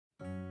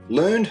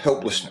Learned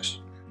helplessness.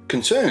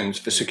 Concerns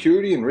for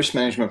security and risk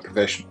management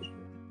professionals.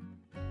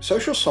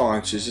 Social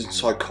sciences and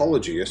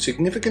psychology are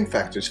significant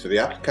factors for the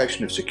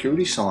application of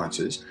security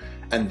sciences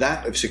and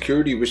that of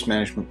security risk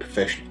management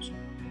professionals.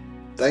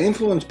 They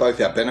influence both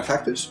our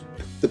benefactors,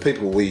 the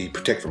people we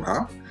protect from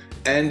harm,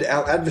 and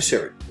our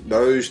adversary,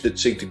 those that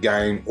seek to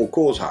gain or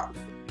cause harm.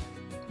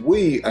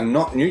 We are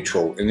not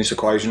neutral in this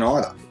equation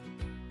either.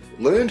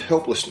 Learned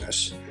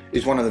helplessness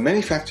is one of the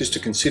many factors to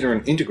consider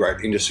and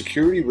integrate into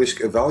security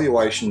risk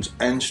evaluations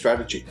and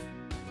strategy.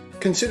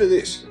 Consider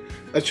this.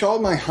 A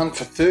child may hunt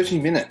for 30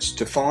 minutes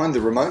to find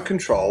the remote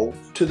control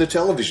to the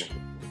television.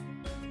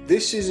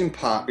 This is in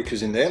part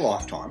because in their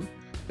lifetime,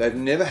 they've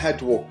never had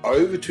to walk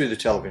over to the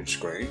television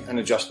screen and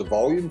adjust the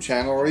volume,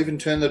 channel, or even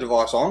turn the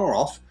device on or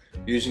off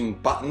using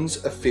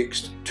buttons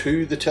affixed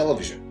to the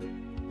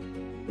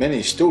television.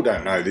 Many still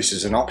don't know this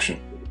is an option.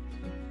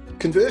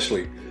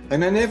 Conversely, they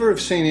may never have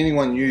seen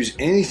anyone use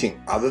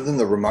anything other than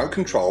the remote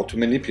control to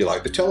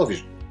manipulate the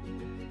television.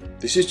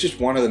 This is just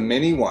one of the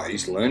many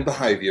ways learned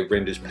behaviour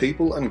renders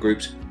people and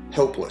groups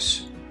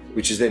helpless,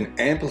 which is then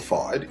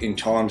amplified in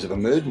times of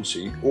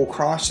emergency or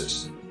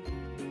crisis.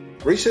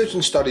 Research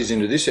and studies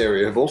into this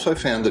area have also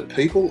found that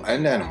people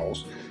and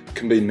animals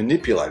can be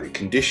manipulated,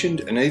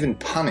 conditioned, and even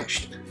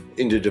punished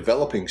into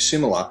developing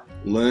similar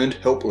learned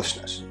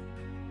helplessness.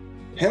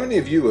 How many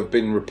of you have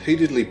been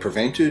repeatedly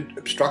prevented,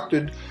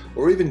 obstructed,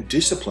 or even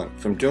disciplined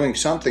from doing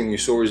something you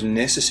saw as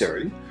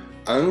necessary,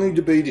 only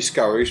to be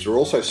discouraged or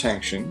also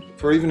sanctioned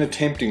for even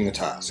attempting the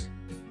task?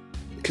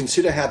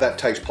 Consider how that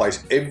takes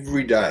place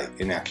every day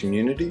in our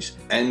communities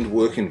and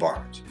work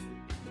environments.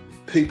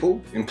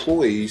 People,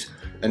 employees,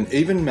 and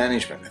even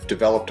management have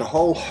developed a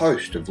whole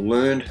host of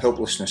learned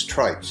helplessness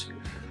traits,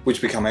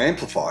 which become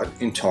amplified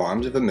in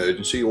times of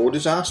emergency or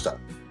disaster,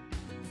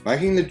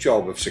 making the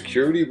job of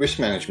security risk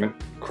management,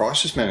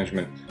 crisis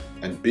management,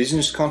 and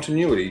business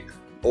continuity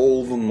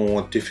all the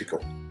more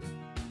difficult.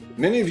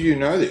 Many of you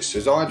know this,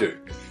 as I do,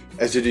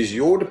 as it is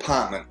your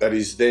department that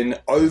is then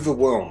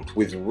overwhelmed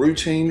with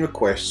routine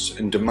requests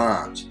and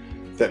demands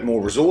that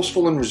more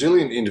resourceful and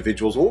resilient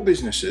individuals or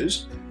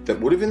businesses that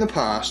would have in the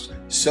past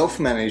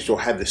self-managed or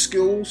had the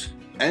skills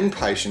and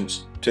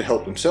patience to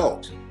help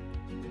themselves.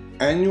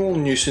 Annual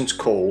nuisance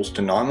calls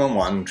to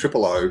 911,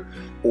 000,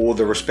 or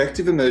the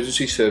respective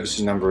emergency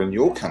services number in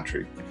your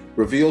country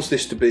reveals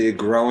this to be a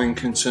growing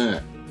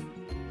concern.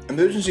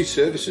 Emergency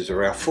services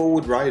are our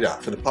forward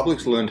radar for the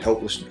public's learned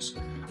helplessness,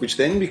 which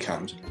then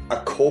becomes a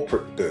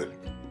corporate burden.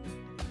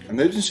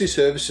 Emergency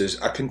services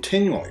are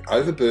continually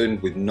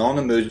overburdened with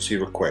non-emergency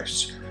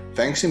requests,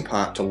 thanks in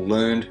part to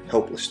learned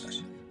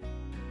helplessness.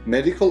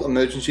 Medical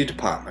emergency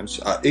departments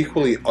are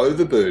equally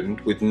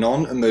overburdened with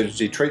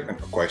non-emergency treatment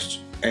requests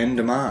and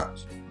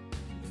demands.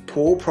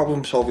 Poor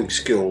problem-solving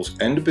skills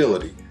and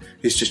ability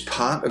is just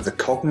part of the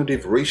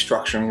cognitive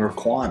restructuring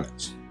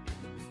requirements.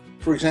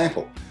 For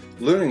example,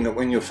 learning that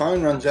when your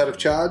phone runs out of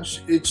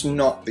charge, it's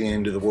not the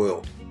end of the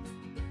world,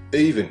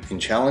 even in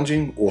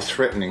challenging or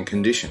threatening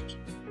conditions.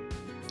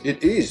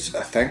 It is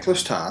a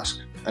thankless task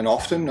and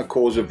often a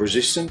cause of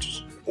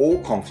resistance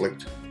or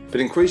conflict,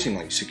 but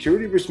increasingly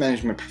security risk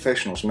management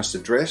professionals must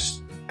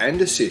address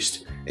and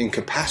assist in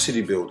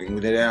capacity building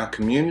within our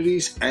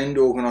communities and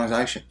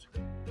organisations.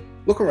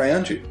 Look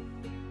around you.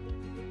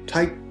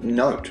 Take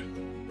note.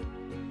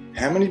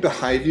 How many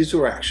behaviours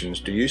or actions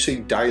do you see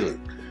daily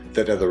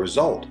that are the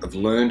result of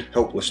learned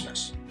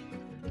helplessness?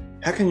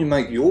 How can you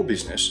make your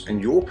business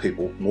and your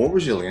people more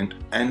resilient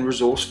and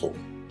resourceful?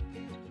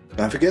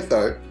 Don't forget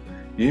though,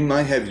 you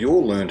may have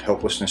your learned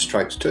helplessness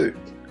traits too.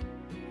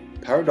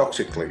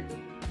 Paradoxically,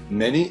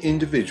 many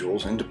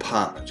individuals and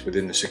departments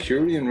within the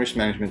security and risk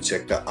management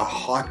sector are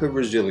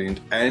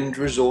hyper-resilient and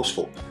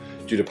resourceful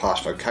due to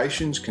past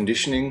vocations,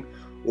 conditioning,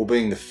 or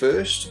being the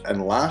first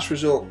and last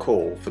resort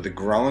call for the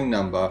growing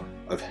number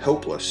of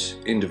helpless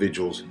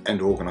individuals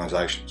and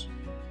organisations.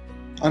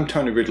 I'm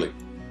Tony Ridley,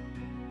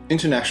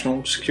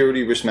 International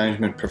Security Risk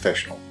Management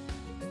Professional.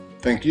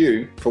 Thank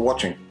you for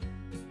watching.